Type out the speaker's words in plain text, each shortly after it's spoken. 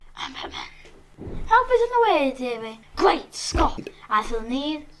Alpha's in the way, Davey. Great Scott! I feel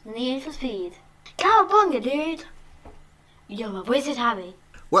the need for speed. Cowabunga, dude! You're a wizard, Harry.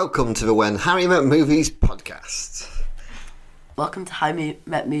 Welcome to the When Harry Met Movies podcast. Welcome to How I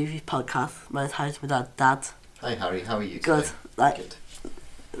Met Movies podcast. My name's Harry, my dad. Hi Harry, how are you Good. today?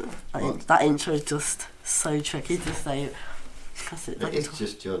 That intro is just so tricky to say. Cause It's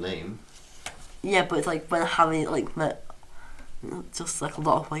just your name. Yeah, but it's like when Harry met, just like a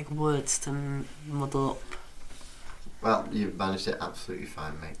lot of words to muddle up. Well, you've managed it absolutely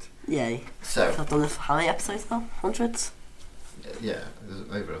fine, mate. Yay. So I've done this for how many episodes now? Hundreds? yeah, there's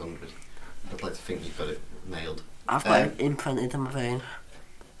over 100. I'd like to think you've got it nailed. I've got it imprinted in my brain.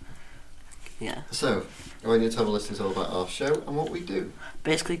 Yeah. So, I want you to tell the listeners all about our show and what we do.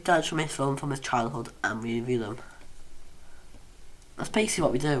 Basically, Dad showed me film from his childhood and we review them. That's basically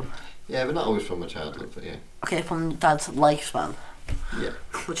what we do. Yeah, but not always from my childhood, but yeah. Okay, from Dad's lifespan. Yeah.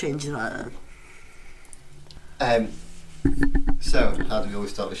 What changes that then? So, how do we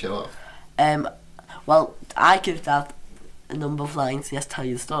always start the show off? Well, I give Dad a number of lines, he has to tell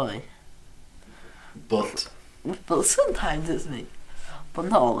you the story. But But sometimes it's me. But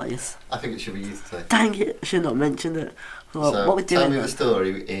not always. I think it should be you today. Dang it, I should not have mentioned it. Well, So, what we're doing tell me the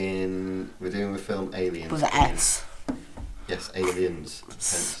story we're doing the film Aliens. with an S. Yes, Aliens.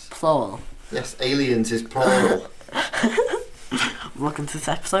 Hence. Plural. Yes, Aliens is plural. Welcome to this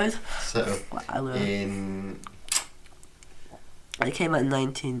episode. So, I learned. It came out in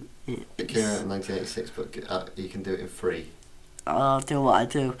 19... It came out in 1986, but you can do it in 3. I'll do what I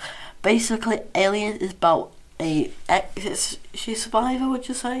do. Basically, Alien is about she's a survivor, would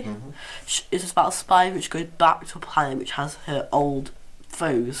you say? Mm-hmm. It's about a survivor which goes back to a planet which has her old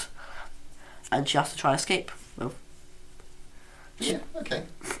foes, and she has to try to escape. Well, Yeah, okay.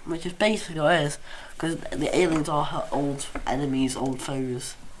 which is basically what it is, because the aliens are her old enemies, old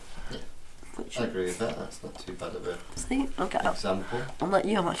foes. Yeah. Which, I agree with that. That's not too bad of a see, okay, example. unlike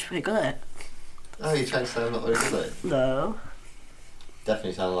you, I'm actually pretty good at it. Oh, you're trying to say I'm not very good at it? No.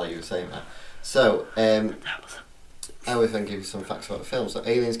 Definitely sounded like you were saying that. So, I will then give you some facts about the film. So,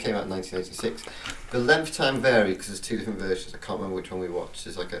 Aliens came out in 1986. The length time varied because there's 2 different versions. I can't remember which one we watched.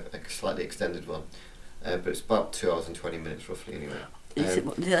 There's like a slightly extended one. But it's about 2 hours and 20 minutes roughly anyway. Is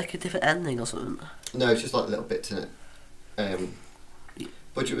it like a different ending or something? No, it's just like little bits in it.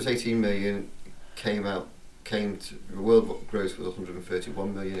 Budget was 18 million. The world gross was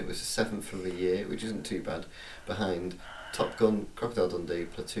 131 million. It was the 7th of the year, which isn't too bad. Behind Top Gun, Crocodile Dundee,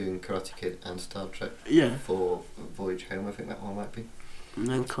 Platoon, Karate Kid, and Star Trek. Yeah. For Voyage Home, I think that one might be.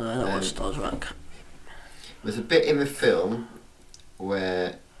 No clue. I don't watch Star Trek. There's a bit in the film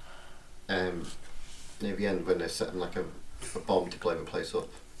where, near the end, when they're setting like a bomb to blow the place up,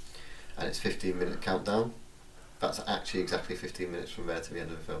 and it's 15-minute countdown. That's actually exactly 15 minutes from there to the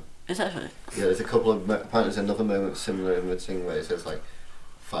end of the film. Is that right? Yeah, there's a couple of apparently there's another moment similar in the thing where it says like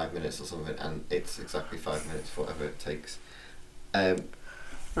 5 minutes or something, and it's exactly 5 minutes, whatever it takes.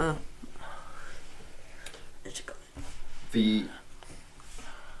 The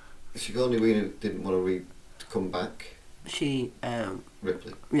Sigourney Weaver didn't want to come back. She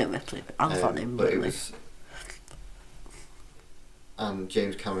Ripley. Yeah, Ripley. I love that name. But Ripley. it was. And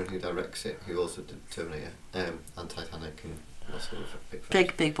James Cameron, who directs it, who also did Terminator and Titanic and that sort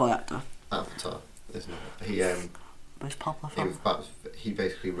of big boy actor. Avatar, isn't it? He Most popular film. he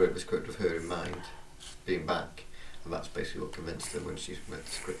basically wrote the script with her in mind, being back, and that's basically what convinced her when she read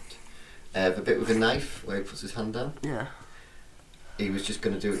the script. The bit with the knife where he puts his hand down. Yeah. He was just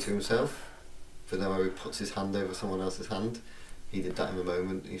going to do it to himself, but then when he puts his hand over someone else's hand, he did that in the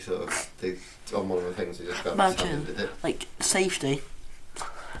moment. He sort of did on one of the things. He just grabbed his hand and did it. Like safety.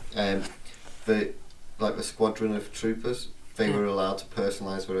 The squadron of troopers, they were allowed to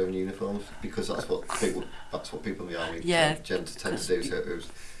personalise their own uniforms because that's what people in the army tend to do. So it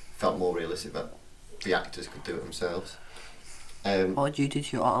felt more realistic that the actors could do it themselves. What would you do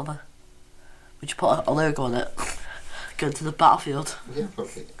to your armour? Would you put a logo on it? Go to the battlefield. Yeah,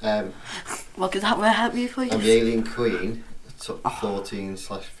 probably. What could that help you, please? And the Alien Queen took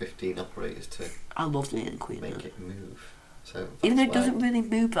 14/15 operators to I love the Alien Queen. make it move. So even though it doesn't really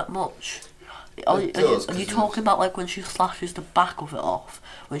move that much. Are you talking about like when she slashes the back of it off?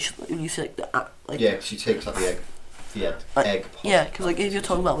 When you see like yeah, she takes like the egg. Yeah, because like if you're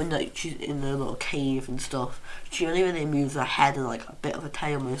talking about when like she's in the little cave and stuff, she only really moves her head and like a bit of a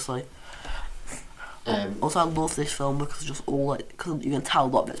tail mostly. Also, I love this film because it's just all because you can tell a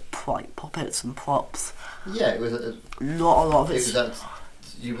lot of it's puppets and props. Yeah, it was not a lot of it.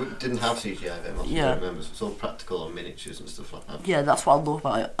 You didn't have CGI then, I remember. So it's all practical and miniatures and stuff like that. Yeah, that's what I love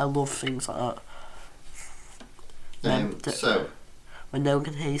about it. I love things like that. So when no one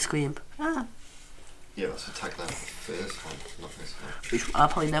can hear you scream. Yeah, that's the tagline of the first one, not this one. which I'll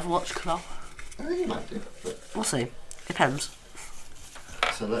probably never watch because I think you might do, but... we'll see. Depends.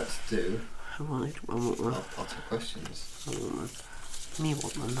 So let's do... I want one. I'll take questions. Me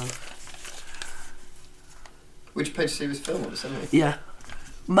want one though. Would you pay to see this film at the cinema? Yeah.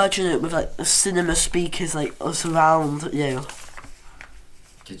 Imagine it with like the cinema speakers like us around you.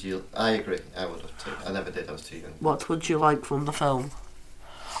 Did you... I agree, I would have too. I never did, I was too young. What would you like from the film?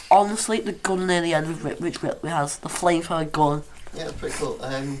 Honestly, the gun near the end with Rich Ripley has the flamethrower gun. Yeah, it's pretty cool.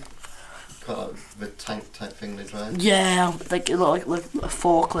 Quite like the tank type thing they drive. Yeah, like it looked like a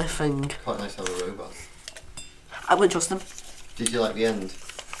forklift thing. Quite nice to have a robot. I wouldn't trust him. Did you like the end?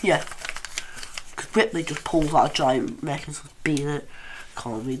 Yeah. Because Ripley just pulls out a giant mech and starts beating it.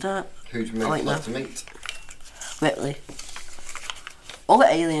 Can't read that. Who'd you I like like that. to meet? Ripley. Or the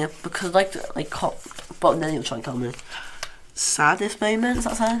alien, because like but then you'll try and come in. Saddest moments,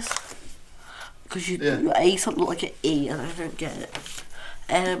 that says. Because your A something look like an E and I don't get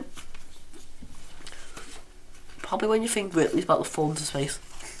it. Probably when you think Ripley's about to fall into space.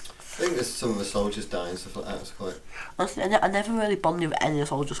 I think there's some of the soldiers die and stuff like that. It's quite... Honestly, I never really bonded with any of the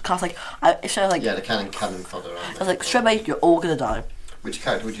soldiers. Cause like, it's sort of like, Yeah, the cannon fodder, aren't I they? was like, straight away, you're all gonna die. Which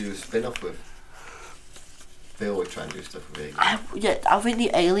character would you do a spin-off with? They always try and do stuff with it. I think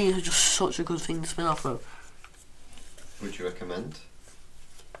the aliens are just such a good thing to spin off though. Would you recommend?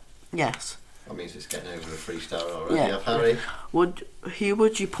 Yes. That means it's getting over the 3-star already. Yeah. Harry? Who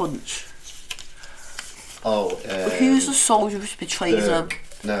would you punch? Oh, Who's the soldier who betrays them? Burke.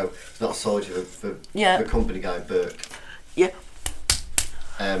 No, it's not a soldier, Yeah. the company guy, Burke. Yeah.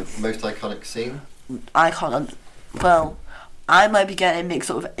 Most iconic scene? I can't. Well, I might be getting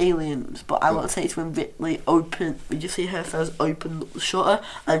mixed up with aliens, but I want to say it's when Ripley when you see her first open the shutter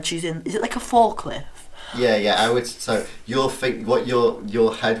and she's in. Is it like a forklift? Yeah, I would. So what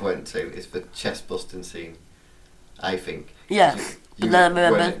your head went to is the chest busting scene. I think. Yeah. You, And then I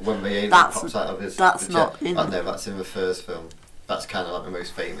remember when the alien that's- pops out of his. that's the not chest. in- Oh, no, that's in the first film. That's kind of like the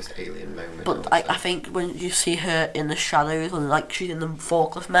most famous alien moment. But I think when you see her in the shadows and like she's in the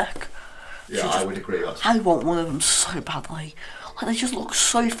forklift mech. Yeah, I would agree. That's... I want one of them so badly. Like they just look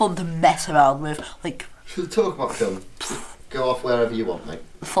so fun to mess around with. Like Should we talk about film? Go off wherever you want, mate.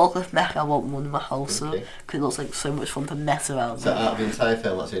 the forklift mech, I want one in my house Okay. because it looks like so much fun to mess around So with. out of the entire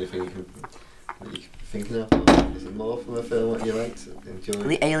film, that's the only thing that you can thinking of? Is it more from a film what you liked? Enjoyed?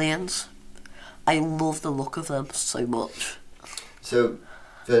 The aliens, I love the look of them so much. So,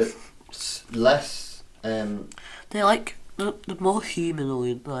 the less... They're like the more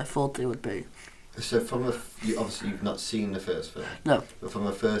humanoid than I thought they would be. so from obviously you've not seen the first film. No. But from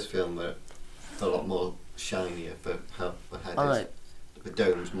the first film, they're a lot more shinier. The head Alright. is... The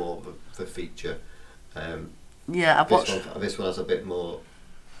dome's more of the feature. Yeah, I've watched. This one has a bit more...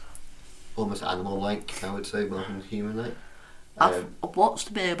 Almost animal-like, I would say, more than human-like. I've watched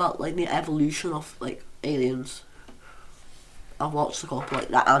a bit about like the evolution of like aliens. I've watched a couple like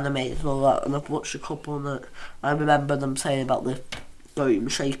that animated and all that, and I've watched a couple that I remember them saying about the dome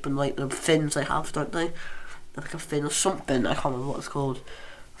shape and like the fins they have, don't they? They're like a fin or something. I can't remember what it's called.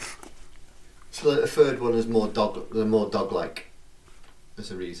 So like, the third one is more dog-like.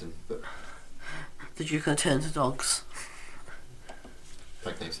 There's a reason, but Did you go turn to dogs?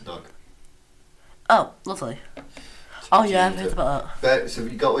 impregnates a dog. Oh, lovely. Oh yeah, I've heard about that. But so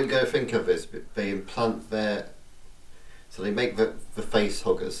what you got to think of is they implant their. So they make the face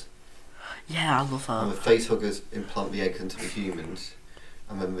huggers, Yeah, I love and the that. face huggers implant the eggs into the humans,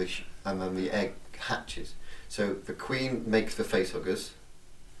 and then the egg hatches. So the queen makes the face huggers.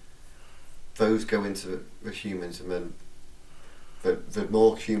 Those go into the humans, and then the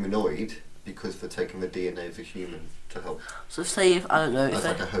more humanoid because they're taking the DNA of the human to help. So say if I don't know if That's they,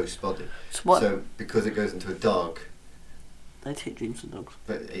 like a host body. so what So because it goes into a dog, they take dreams from dogs.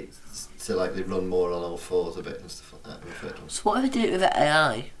 but it's so like they run more on all fours a bit and stuff like that in the third one. So what if they do it with the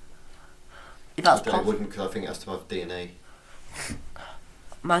AI? If that's I possible. wouldn't, because I think it has to have DNA.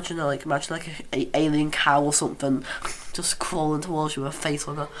 Imagine like a alien cow or something just crawling towards you with a face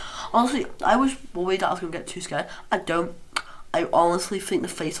hugger. Honestly, I was worried that I was gonna get too scared. I don't. I honestly think the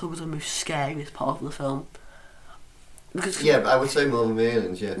face hugger is the most scariest part of the film. Because Yeah, but I would say more than the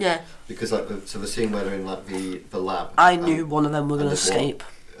aliens, yeah. yeah, Because like the scene where they're in like the lab. I knew one of them were and gonna there's one- escape.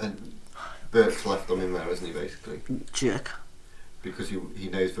 And Burke's left them in there, isn't he, basically? Jerk. Because he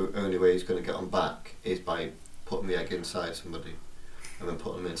knows the only way he's going to get them back is by putting the egg inside somebody, and then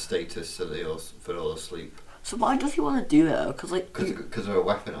putting them in status so they're all asleep. So why does he want to do it? Because like, Because they're a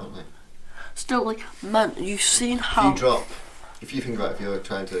weapon, aren't they? still like, man, you've seen how. If you think about it, if you're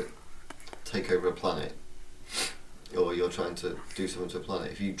trying to take over a planet, or you're trying to do something to a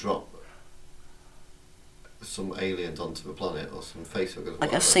planet, if you drop some aliens onto the planet or some facehuggers.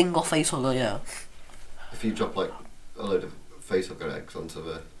 Like a single facehugger, yeah. If you drop like a load of facehugger eggs onto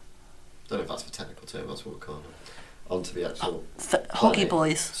the, I don't know if that's the technical term, that's what we're calling them, onto the actual Huggy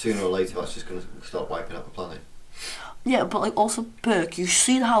boys. sooner or later that's just going to start wiping out the planet. Yeah, but like also Burke, you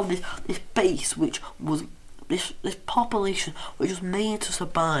see how this base, which was this population which was made to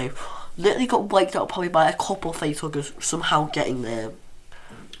survive, literally got wiped out probably by a couple of facehuggers somehow getting there.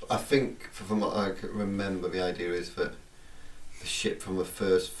 I think from what I can remember, the idea is that the ship from the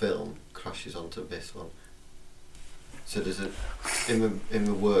first film crashes onto this one. So there's in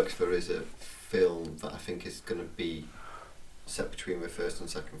the works there is a film that I think is going to be set between the first and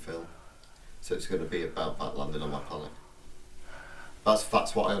second film. So it's going to be about that landing on my planet.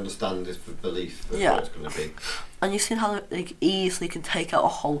 That's what I understand is the belief that what it's going to be. And you've seen how they easily can take out a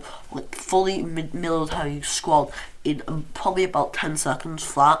whole like fully military squad in probably about 10 seconds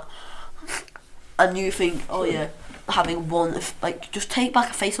flat. And you think, oh yeah, having one, like just take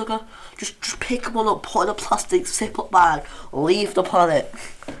back a facehugger, just pick one up, put in a plastic Ziploc bag, leave the planet.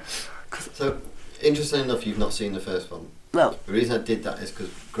 So, interesting enough, you've not seen the first one. No. The reason I did that is because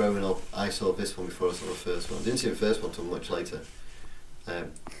growing up, I saw this one before I saw the first one. I didn't see the first one until much later.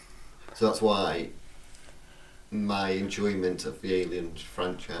 So that's why my enjoyment of the Alien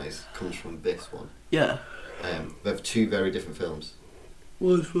franchise comes from this one. Yeah. They have two very different films.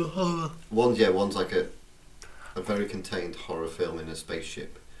 One's for horror. One's like a very contained horror film in a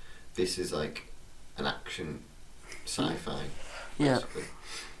spaceship. This is like an action sci-fi. Yeah. Basically.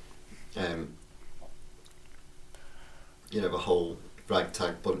 You know, the whole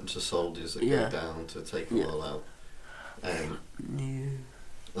ragtag bunch of soldiers that go down to take them all out.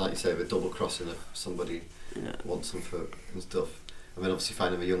 Like you say, the double crossing of somebody wants them for and stuff. And then obviously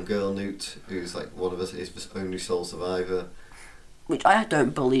finding a young girl, Newt, who's like one of us, is the only sole survivor. Which I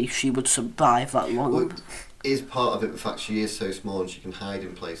don't believe she would survive that long. Well, is part of it the fact she is so small and she can hide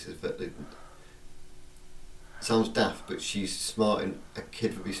in places that it sounds daft, but she's smart and a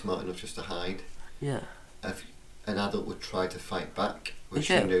kid would be smart enough just to hide. Yeah. If an adult would try to fight back, which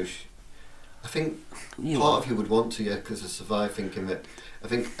Okay. she knows. I think part of you would want to, because to survive, thinking that. I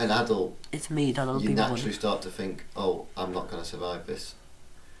think an adult, it's me, Dad. you naturally start to think, oh, I'm not going to survive this,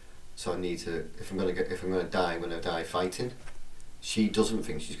 so I need to. If I'm going to die, I'm going to die fighting. She doesn't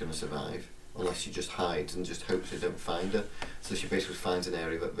think she's going to survive unless she just hides and just hopes they don't find her. So she basically finds an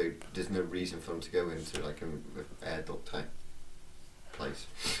area that there's no reason for them to go into, like an air duct type place.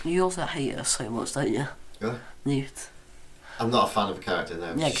 You also hate her so much, don't you? Yeah. Newt. I'm not a fan of the character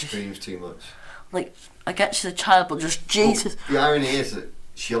now. Yeah, She screams too much. Like, I get she's a child, but just Jesus. Well, the irony is that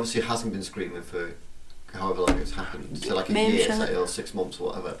she obviously hasn't been screaming for however long it's happened, so like a Maybe year, she- say, or 6 months or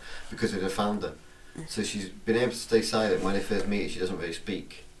whatever, because they'd have found her. So she's been able to stay silent. When they first meet her, she doesn't really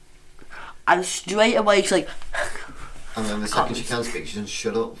speak. And straight away she's like, And then the second she can speak, she doesn't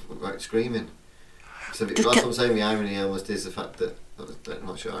shut up, like screaming. So that's Just what I'm saying, the irony almost is the fact that, I'm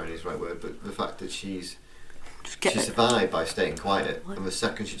not sure irony is the right word, but the fact that she survived by staying quiet, and the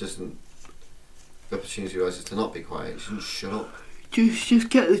second she doesn't, the opportunity arises to not be quiet, she doesn't shut up. just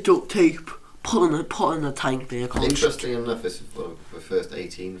get the duct tape, put in the tank vehicle. Interesting enough, this is one of the first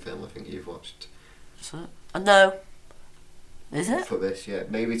 18 film I think you've watched. Is it? No. Is it? For this, yeah.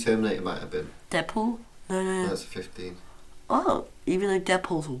 Maybe Terminator might have been. Deadpool? No. That's 15. Oh, even though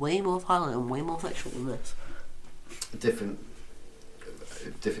Deadpool's way more violent and way more sexual than this. Different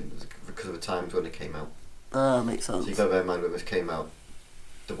because of the times when it came out. Makes sense. So you've got to bear in mind when this came out,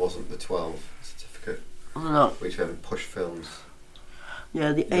 there wasn't the 12 certificate, I don't know. which then pushed films.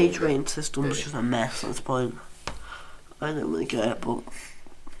 Yeah, the Yeah, age yeah. rating system was just a mess at this point. I don't really get it, but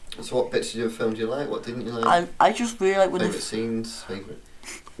So what bits of your film do you like? What didn't you like? I just really like when Favourite scenes? Favourite?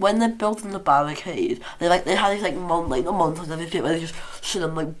 when they're building the barricade, they had these like montage of this bit where they just show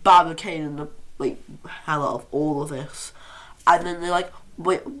them like barricading the like hell out of all of this, and then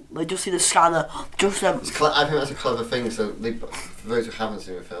they they just see the scanner, just I think that's a clever thing. So for those who haven't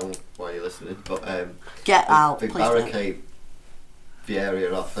seen the film, while you're listening, but get out, they please don't. barricade the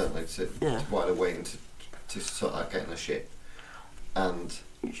area off, don't they? Yeah. While they're waiting to sort of getting a ship and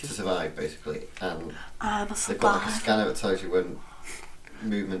to survive basically, and I'm a they've got like a survivor. scanner that tells you when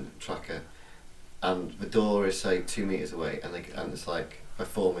movement tracker, and the door is say 2 meters away, and it's like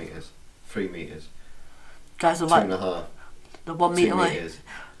 4 meters, 3 meters, Guys are 2.5, the 1 2 meter away. meters,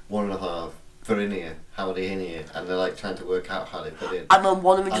 1.5. They're in here. How are they in here? And they're like trying to work out how they got in. And then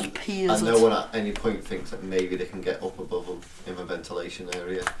one of them And- just peers. And no one at any point thinks that maybe they can get up above them in the ventilation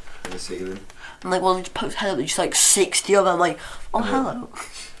area in the ceiling. And like one of them just pokes head up, there's just like 60 of them, like, oh Yeah. hello.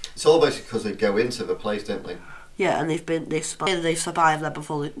 It's all basically because they go into the place, don't they? Yeah, and they've survived there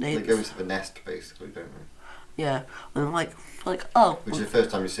before They go into the nest basically, don't they? Yeah, and I'm like, oh. Which is the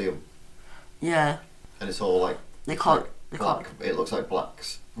first time you see them. Yeah. And it's all like... They can't... It looks like black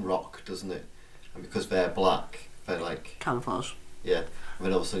rock, doesn't it? And because they're black, they're like... Camouflage. Yeah. And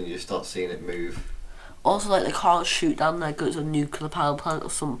then all of a sudden you start seeing it move. Also, like, they can't shoot down there because it's a nuclear power plant or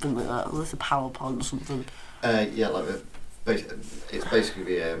something like that. Or it's a power plant or something. Yeah, like, it's basically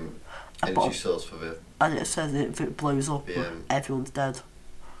the energy source for the... And it says if it blows up, everyone's dead.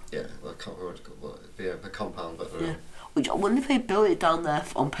 Yeah, well, I can't remember what it's called. The compound, but... Yeah. Which I wonder if they built it down there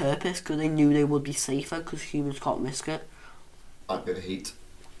on purpose because they knew they would be safer because humans can't risk it. Might be the heat.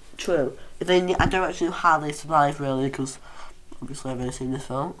 True. If they, I don't actually know how they survive really because obviously I've only seen this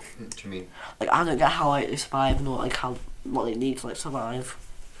film. What do you mean? Like I don't get how like, they survive and what they need to like survive.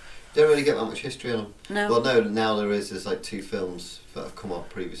 Don't really get that much history on them. No. Well, no. Now there's like 2 films that have come out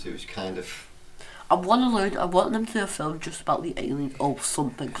previously, which kind of. I want them to do a film just about the aliens or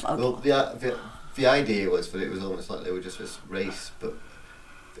something. Well, the idea was that it was almost like they were just this race, but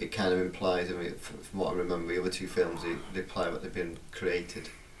it kind of implies, I mean, from what I remember, the other 2 films, they imply that they've been created.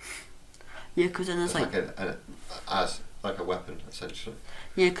 Yeah, because then there's like as a weapon, essentially.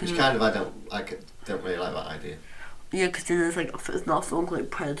 Yeah, because which kind of I don't really like that idea. Yeah, because then there's like it's not something like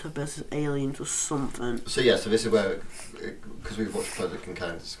Predator versus Aliens or something. So yeah, so this is where, because we've watched Predator, we can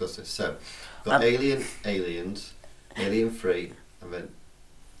kind of discuss this. So, got Aliens, Alien 3, and then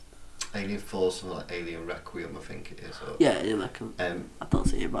Alien 4, something like Alien Requiem, I think it is. Or, yeah, Alien Requiem. I don't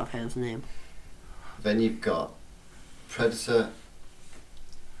see it, but I've heard his name. Then you've got Predator.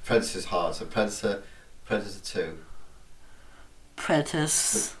 Predator's hard. So Predator 2.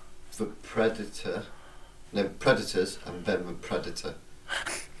 Predators. The Predator. No, Predators, and then the Predator.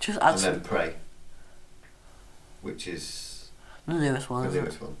 Just add and then Prey, which is the newest one. The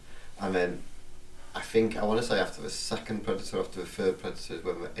newest one. And then I want to say after the second Predator, after the third Predator is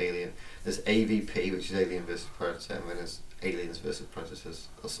when the Alien. There's AVP, which is Alien vs Predator, and then there's Aliens vs Predators,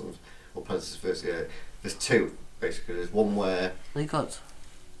 or Predators vs. Yeah, there's 2 basically. There's one where they got.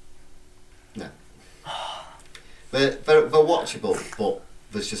 No. They're watchable, but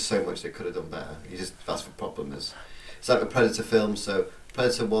there's just so much they could have done better. That's the problem is. It's like the Predator film, so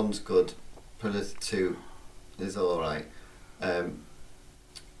Predator 1's good, Predator 2 is alright.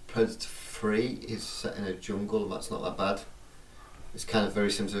 Predator 3 is set in a jungle and that's not that bad. It's kind of very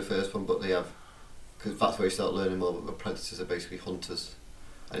similar to the first one, but they have, because that's where you start learning more, but the Predators are basically hunters,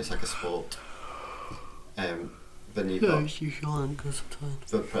 and it's like a sport. Then you've got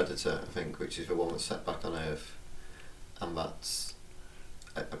the Predator, I think, which is the one that's set back on Earth, and that's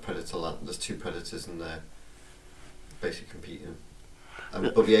a predator land. There's 2 predators and they're basically competing.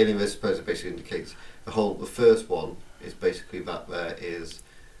 But the Alien vs Predator basically indicates the first one is basically that there is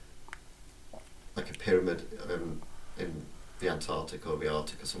like a pyramid in the Antarctic or the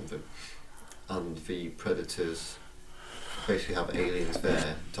Arctic or something, and the predators basically have aliens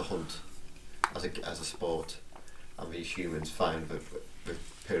there to hunt as a sport, and these humans find the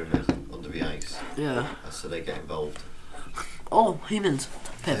pyramid under the ice. Yeah. And so they get involved. Oh, humans.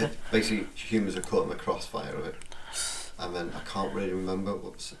 Perfect. Basically, humans are caught in the crossfire of it. And then I can't really remember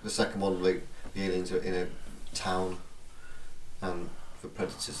the second one. Like the aliens are in a town, and the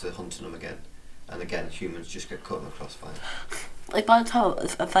predators are hunting them again. And again, humans just get caught in the crossfire. Like by the time,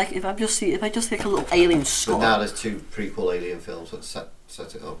 if I just take a little alien squad. But now there's 2 prequel Alien films that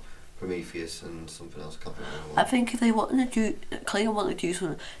set it up. Prometheus and something else. Can't remember. I think if they wanted to do, Clayton wanted to do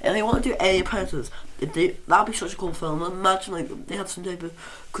something. If they want to do Alien Predators, that'd be such a cool film. Imagine like they had some type of,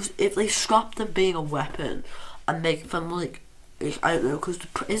 because if they scrapped them being a weapon and make them like I don't know, because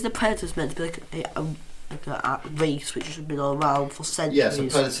is the Predators meant to be like a race which has been around for centuries? Yeah, so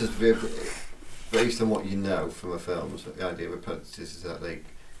Predators, based on what you know from the films, the idea with Predators is that I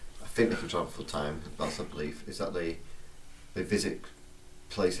think they can travel for time. That's a belief. Is that they visit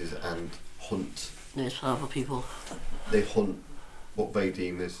places and hunt. Yes, for other people. They hunt what they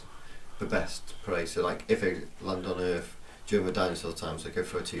deem as the best prey. So, like, if they land on Earth during the dinosaur times, they go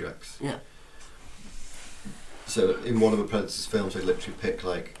for a T-Rex. Yeah. So, in one of the Predators films, they literally pick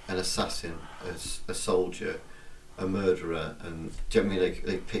like an assassin, a soldier, a murderer, and do you know what I mean?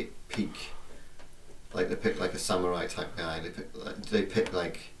 They pick like a samurai type guy. They pick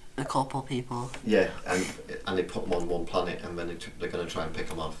like a couple people. Yeah, and they put them on one planet, and then they're going to try and pick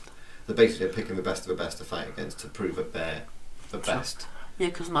them off. They're basically picking the best of the best to fight against to prove that they're the best. Yeah,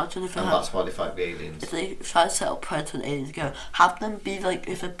 because imagine if that's why they fight the aliens. If they try to set up Predator and Aliens together, have them be like,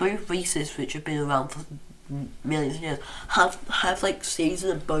 if they're both races which have been around for millions of years, have like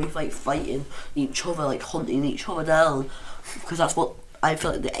seasons of both like fighting each other, like hunting each other down, because that's what I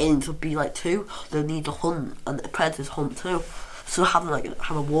feel like the aliens would be like too. They need to hunt, and the predators hunt too. So have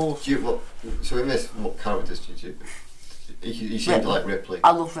a wall. So in this, what characters did you? You seem to like Ripley.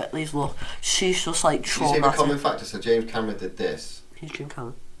 I love Ripley's look. She's just like traumatic. Did you see the common factor? So James Cameron did this. Who's James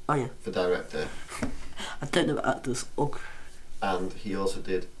Cameron? Oh yeah. For director. I don't know about actors. Ugh. And he also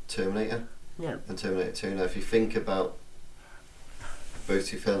did Terminator. Yeah. And Terminator 2. Now, if you think about both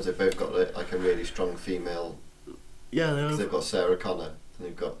two films, they've both got like a really strong female. Yeah, they Because they've got Sarah Connor and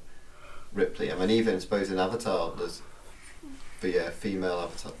they've got Ripley. I mean, even suppose in Avatar, there's the female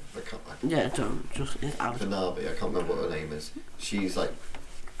Avatar. Just Avatar. Vanabi, I can't remember what her name is. She's like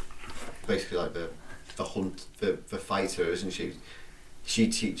basically like the fighter, isn't she? She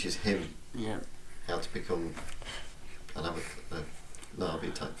teaches him how to become an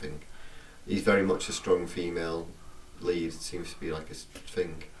Navi type thing. He's very much a strong female lead. Seems to be like his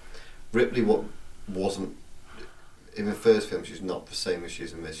thing. Ripley, wasn't in the first film, she's not the same as she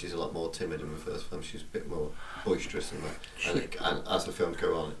is in this. She's a lot more timid in the first film. She's a bit more boisterous in that. And as the films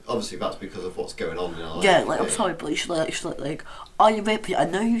go on, obviously that's because of what's going on in our life. Yeah, like I'm sorry, but she's like, are you Ripley? I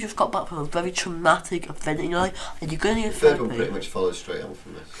know you just got back from a very traumatic event in your life, and you're going to need therapy. The third one pretty much follows straight on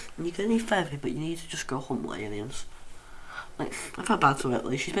from this. And you're going to need therapy, but you need to just go hunt with aliens. Like, I feel bad for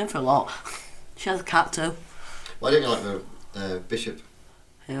Ripley. She's been through a lot. She has a cat too. Why don't you like the Bishop?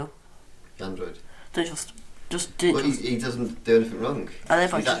 Who? The android. They just do. Well, he doesn't do anything wrong.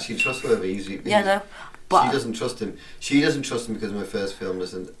 He's actually trustworthy. But she doesn't trust him. She doesn't trust him because in my first film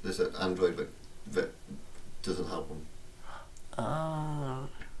there's an android that doesn't help him.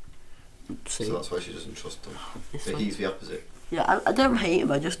 So that's why she doesn't trust him. But he's the opposite. Yeah, I don't hate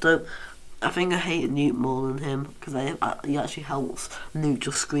him. I just don't. I think I hate Newt more than him because he actually helps. Newt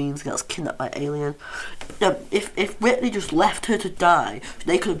just screams, gets kidnapped by alien. If Ripley just left her to die,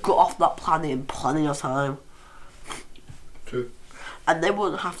 they could have got off that planet in plenty of time. True. And they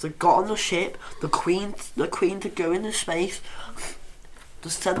wouldn't have to got on the ship. The Queen to go into space. To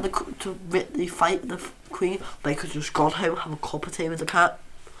send to Ripley fight the Queen. They could just gone home, have a cup of tea with the cat.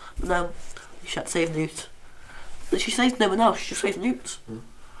 But no, she had to save Newt. She saves no one else. She just saves Newt.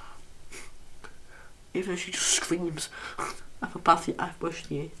 Even though she just screams. I feel bad for you. I wish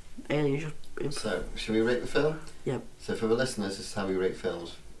the aliens just... So, should we rate the film? Yeah. So for the listeners, this is how we rate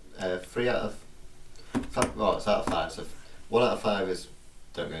films. 3 out of... Well, it's out of 5. So 1 out of 5 is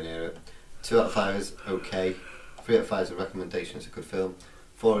don't go near it. 2 out of 5 is okay. 3 out of 5 is a recommendation, it's a good film.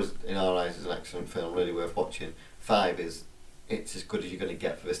 4 is, in our eyes, is an excellent film, really worth watching. 5 is it's as good as you're going to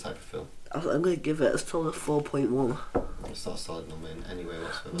get for this type of film. I'm going to give it a solid 4.1. It's not a solid number in any way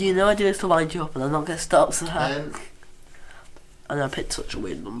whatsoever. Do you know I do this to wind you up and I'm not going to stop so hard? And I picked such a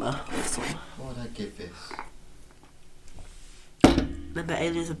weird number. What would I give this? Remember,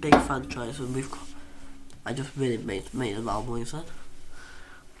 Alien's a big franchise and I just really made a lot of noise then.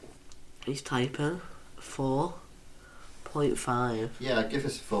 He's typing 4.5. Yeah, I'd give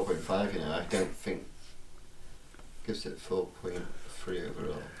this a 4.5, you know. I don't think... Gives it 4.3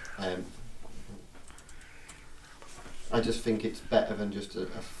 overall. I just think it's better than just a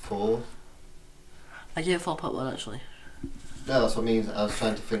 4. I give it 4.1 actually. No, that's what I mean. I was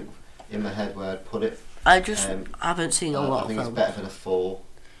trying to think in my head where I'd put it. I just haven't seen a lot of films. I think it's better than a 4.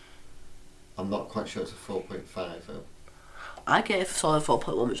 I'm not quite sure it's a 4.5 though. I give it a solid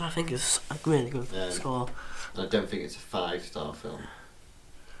 4.1, which I think is a really good score. And I don't think it's a 5-star film.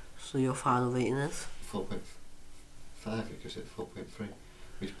 So your final rating is? 4.5, it gives it 4.3.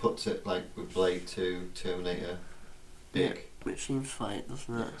 Which puts it like with Blade 2, Terminator, big. Yeah, which seems right,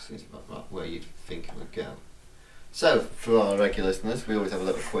 doesn't it? Yeah, it seems about where you'd think it would go. So, for our regular listeners, we always have a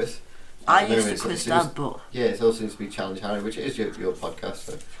little quiz. I used to quiz Dad, but... Yeah, it all seems to be Challenge Harry, which is your podcast,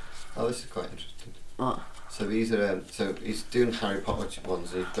 so... Oh, this is quite interesting. What? So these are, so he's doing Harry Potter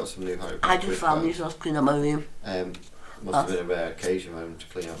ones, and he's got some new Harry Potter I just found these, I was cleaning up my room. Must have been a rare occasion for him to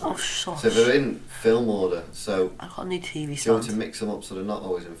clean up. Oh, shush. So they're in film order, so... I got a new TV Do stand. you want to mix them up so they're not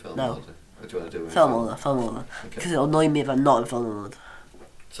always in film order? Or do you want to do it film order? Film order. Because it'll annoy me if I'm not in film order.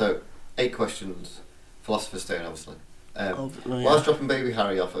 So, 8 questions. Philosopher's Stone, obviously. Yeah. Whilst dropping baby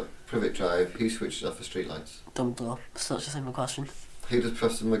Harry off at Privet Drive, who switches off the streetlights? Dumbledore. Such a simple question. Who does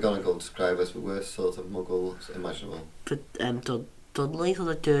Professor McGonagall describe as the worst sort of muggles imaginable? Dudley or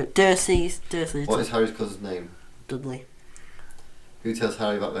the Dursley's? What is Harry's cousin's name? Dudley. Who tells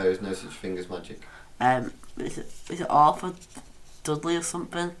Harry that there is no such thing as magic? Is it Arthur Dudley or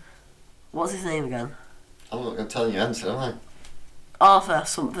something? What's his name again? I'm not going to tell you the answer, am I? Arthur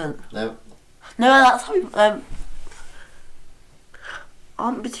something. No. No, that's how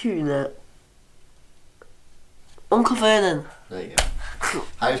Aunt Petunia. Uncle Vernon. There you go.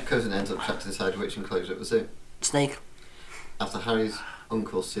 Harry's cousin ends up trapped inside which enclosure at the zoo? Snake. After Harry's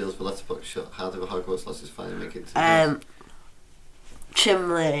uncle seals the letterbox shut, how do the Hogwarts lasses finally make it to the house?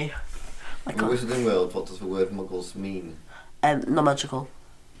 Chimney. In the Wizarding World, what does the word muggles mean? Not magical.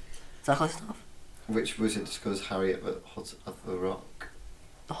 Is that close enough? Which wizard discovers Harry at the Hut of the Rock?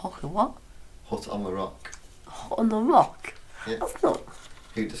 The Hut of what? Hut on the Rock. Hut on the Rock? Yeah. That's not...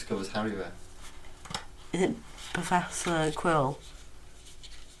 Who discovers Harry there? Is it Professor Quill?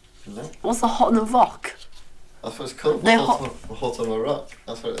 No. What's the Hut on the Rock? That's what it's called. The Hut on the Rock.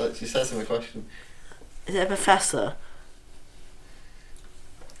 That's what it actually says in the question. Is it a professor?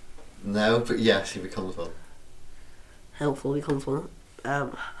 No, but yes, he becomes one. Helpful, he comes one.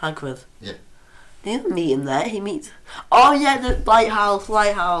 Hagrid. Yeah. He doesn't meet him there, he meets... Oh yeah, the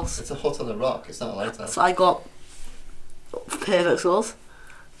lighthouse. It's a hut on the rock, it's not a lighthouse. So I got perfect scores.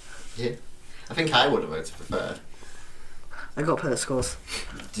 Yeah. I think I would have voted for fair. I got perfect scores.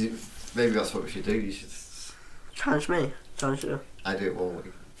 Maybe that's what we should do. You should... Challenge me. Challenge you. I do it one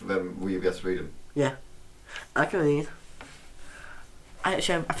week. Then will you be able to read them? Yeah. I can read. I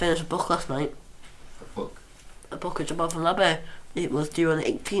finished a book last night. A book? A book of Jabba from Labby. It was due on the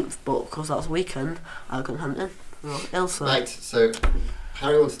 18th, but because that was weekend, I couldn't hand it in. Elsa. Right, so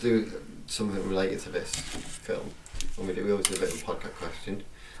Harry wants to do something related to this film. And we always do a bit of a podcast question.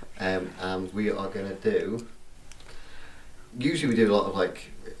 And we are going to do... Usually we do a lot of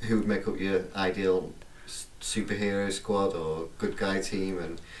like, who would make up your ideal superhero squad or good guy team,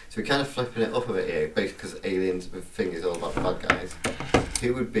 and so we're kind of flipping it up a bit here, basically because Aliens, the thing is all about the bad guys.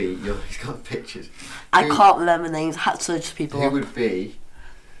 Who would be your... He's got pictures. I can't remember names, I had to search people. Who would be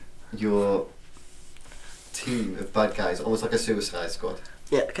your team of bad guys, almost like a Suicide Squad?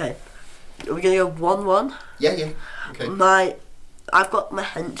 Yeah, okay. Are we going to go 1-1? Yeah, okay. I've got my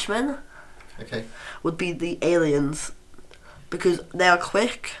henchmen. Okay. Would be the aliens, because they are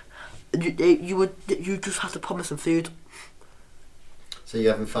quick. You just have to promise them food. So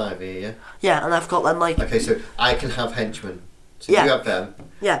you're having 5 here, yeah? Yeah, and I've got them like... Okay, so I can have henchmen. So Yeah. you have them.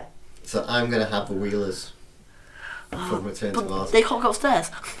 Yeah. So I'm going to have the Wheelers from Return to But Mars. they can't go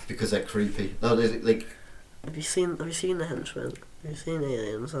upstairs. Because they're creepy. No, like... Have you seen the henchmen? Have you seen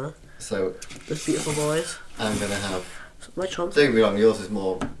aliens, huh? So... Those beautiful boys. I'm going to have... My chance. Don't get me wrong, yours is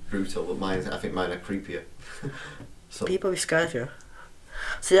more brutal, but I think mine are creepier. So People be scared of you.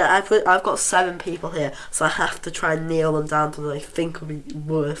 So yeah, I've got 7 people here, so I have to try and nail them down to what I think would be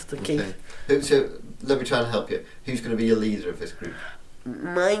worth to keep. So let me try and help you. Who's going to be your leader of this group?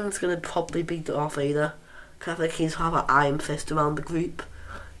 Mine's gonna probably be Darth Vader, because I think he's have an iron fist around the group.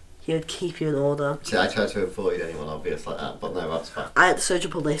 He would keep you in order. See, I try to avoid anyone obvious like that, but no, that's fine. I had to search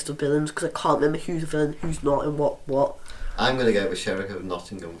up a list of villains because I can't remember who's a villain, who's not, and what. I'm going to go with Sheriff of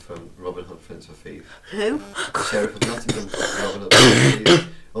Nottingham from Robin Hood, Prince of Thieves. Who? The Sheriff of Nottingham from Robin Hood, Prince of Thieves.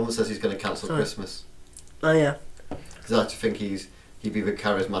 Almost says he's going to cancel Christmas. Oh yeah. Because I actually think he'd be the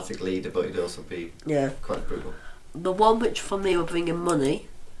charismatic leader, but he'd also be quite brutal. The one which for me would bring in money,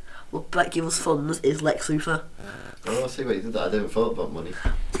 would like give us funds, is Lex Luthor. Oh, I see what you did there. I didn't thought about money.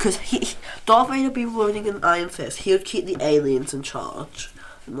 Because Darth Vader would be running an iron fist. He would keep the aliens in charge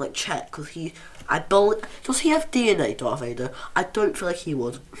and like check. Because does he have DNA, Darth Vader? I don't feel like he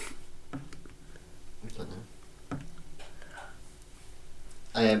would. I don't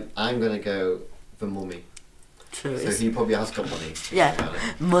know. I'm gonna go the Mummy. True. So he probably has got money. Yeah,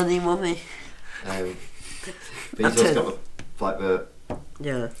 money. But he's also got the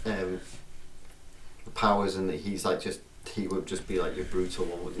powers, and he's like he would just be like your brutal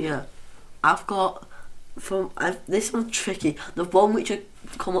one, wouldn't he? Yeah, I've got this one's tricky. The one which I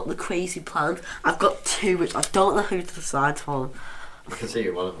come up with the crazy plans. I've got 2 which I don't know who to decide from. I can see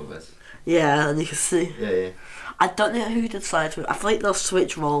who one of them is. Yeah, and you can see. Yeah. I don't know who to decide from. I feel like they'll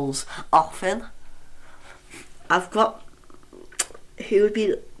switch roles often. I've got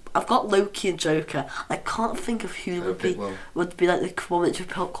Loki and Joker. I can't think of who would be like the one which would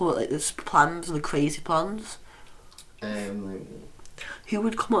come up with like the plans and the crazy plans. Who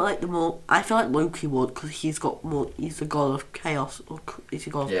would come up like the more? I feel like Loki would, because he's got more. He's the god of chaos, or is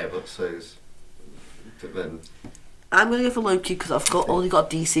he god? Yeah, but but then I'm gonna go for Loki because I've only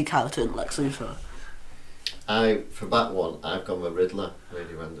got a DC character in Lex Luthor. For that one, I've gone with Riddler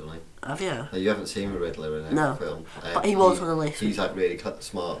really randomly. Have you? Now, you haven't seen Riddler in a film. But he was on the list. He's like really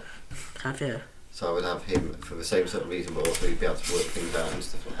smart. Have you? So I would have him for the same sort of reason, but also he'd be able to work things out and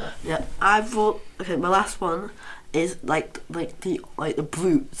stuff like that. Yeah, I thought. Okay, my last one is like the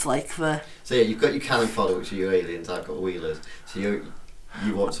brutes, like the. So yeah, you've got your cannon fodder, which are your aliens. I've got wheelers. So you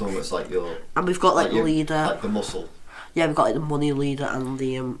want someone that's like your. And we've got like the leader. Like the muscle. Yeah, we've got like the money leader and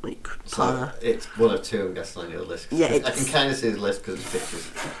the planner. So it's one of 2, I'm guessing, on your list. Yeah, I can kind of see his list because it's pictures.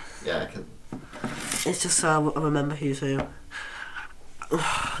 Yeah, I can. It's just so I remember who's who.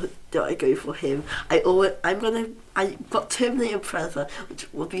 do I go for him? I got Terminator and Predator,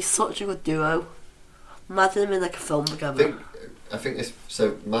 which would be such a good duo. Imagine them in like a film together. I think this.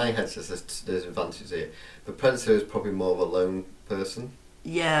 So my head says there's advantages here. The Predator is probably more of a lone person.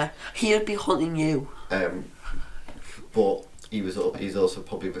 Yeah, he would be hunting you. But he's also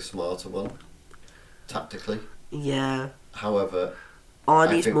probably the smarter one, tactically. Yeah. However,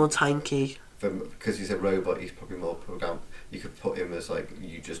 Arnie's more tanky. Because he's a robot, he's probably more programmed. You could put him as like,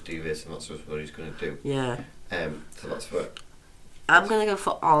 you just do this and that's just what he's going to do. Yeah. So that's what. I'm going to go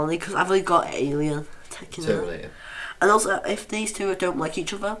for Arnie because I've already got Alien. Terminator. And also, if these two don't like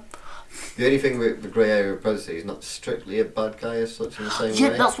each other. The only thing with the grey area of Predator, he's not strictly a bad guy as such in the same way. Yeah,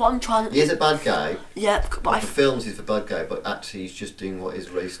 that's what I'm trying to. He is a bad guy. Yeah, but the films he's the bad guy, but actually he's just doing what his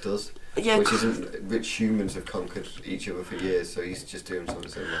race does. Yeah, which humans have conquered each other for years, so he's just doing something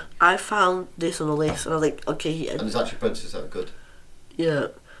similar. I found this on the list, and I was like, okay. And there's actually Predators that are good. Yeah.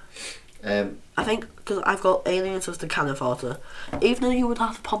 I think because I've got Aliens as the cannon fodder, even though you would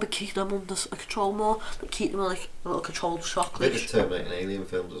have to probably keep them under control more, but keep them like a little controlled shock. They just Terminator and Alien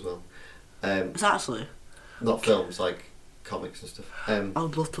films as well. Exactly. Not films, like comics and stuff. I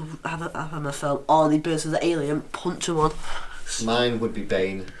would love to have a film. Arnie versus the Alien, punch him on. Mine would be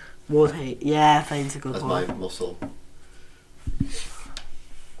Bane. Would he? Yeah, Bane's a good as one. my muscle.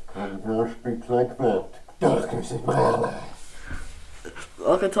 I'm gonna speak like that. Darkness is my ally.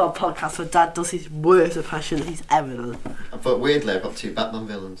 Welcome to our podcast where Dad does his worst impression he's ever done. But weirdly, I've got 2 Batman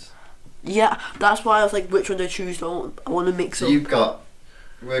villains. Yeah, that's why I was like, which one do I choose? I want to mix so up. You've got,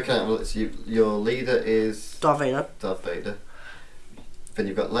 working out, so your leader is Darth Vader. Then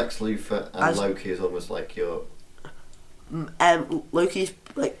you've got Lex Luthor, and Loki is almost like your. Loki's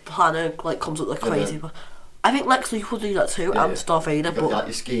like planner like comes up like crazy. I think Lex Luthor will do that too, and Darth Vader. You've got like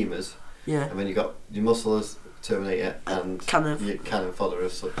your schemers. Yeah. And then you got your muscle as Terminator and your cannon fodder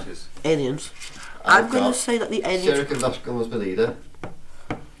as such as aliens. I'm going to say that the aliens. Shuriken Vashkon was the leader.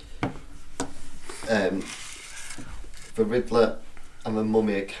 The Riddler and the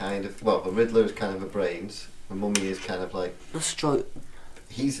Mummy are kind of the Riddler is kind of the brains. The Mummy is kind of like the stroke.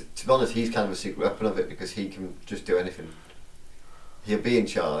 To be honest, he's kind of a secret weapon of it because he can just do anything. He'll be in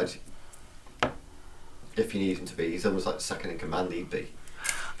charge if you need him to be. He's almost like second in command. He'd be.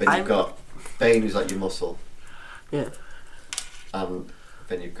 Then you've got Bane, who's like your muscle. Yeah. And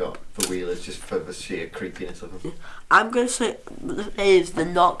then you've got the Wheelers, just for the sheer creepiness of them. Yeah. I'm going to say the thing is they're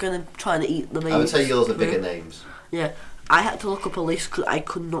not going to try to eat the main. I would say yours are bigger names. Yeah. I had to look up a list because I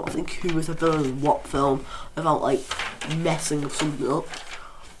could not think who was a villain in what film without like messing something up.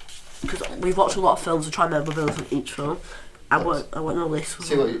 Because we've watched a lot of films to try and remember villains in each film. I want a list.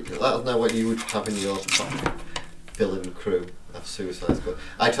 Let us know what you would have in your villain crew of Suicide Squad.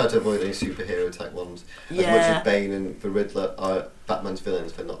 I try to avoid any superhero type ones. Yeah. As much as Bane and the Riddler are Batman's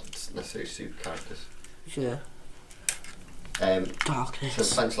villains, they're not necessarily super characters. Yeah. Darkness. So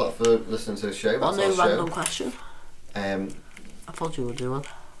thanks a lot for listening to the show. That's no random question. I thought you would do one.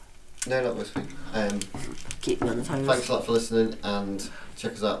 No, not this week. Keep me on the toes. Thanks a lot for listening, and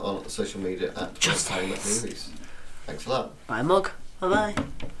check us out on social media at Justice. Thanks a lot. Bye, mug. Bye bye.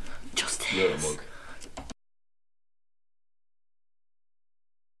 Justice. You're a mug.